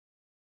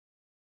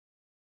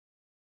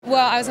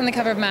Well, I was on the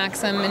cover of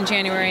Maxim in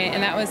January,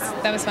 and that was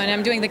fun.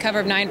 I'm doing the cover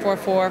of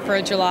 944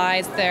 for July.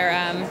 It's their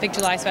big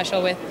July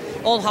special with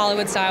old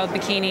Hollywood style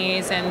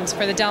bikinis, and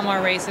for the Del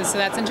Mar races. So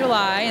that's in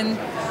July, and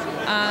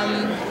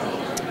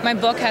my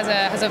book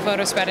has a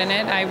photo spread in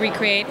it. I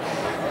recreate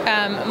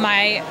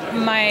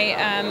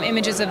my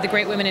images of the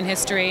great women in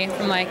history,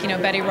 from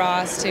Betty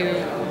Ross to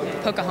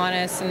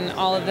Pocahontas and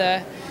all of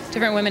the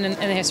different women in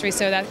the history.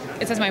 So that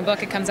it says my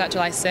book. It comes out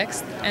July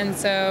 6th, and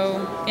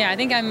so yeah, I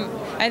think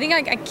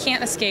I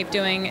can't escape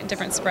doing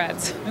different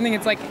spreads. I think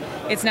it's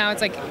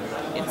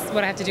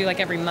what I have to do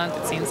every month.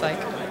 It seems like.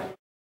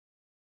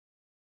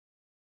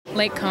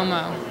 Lake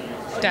Como,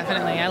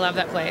 definitely. I love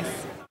that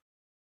place.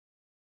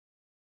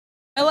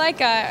 I like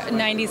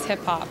 90s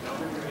hip hop.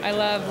 I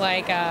love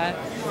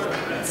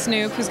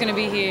Snoop, who's going to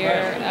be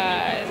here.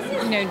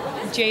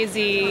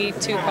 Jay-Z,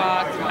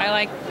 Tupac. I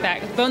like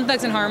that. Bone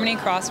Thugs and Harmony,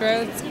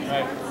 Crossroads.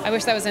 I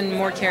wish that was in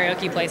more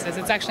karaoke places.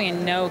 It's actually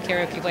in no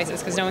karaoke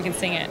places because no one can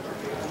sing it,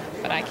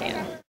 but I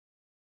can.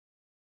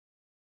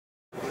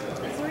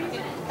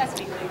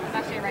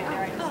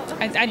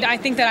 I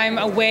think that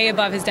I'm way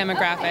above his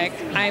demographic.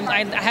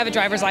 I have a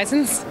driver's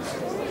license,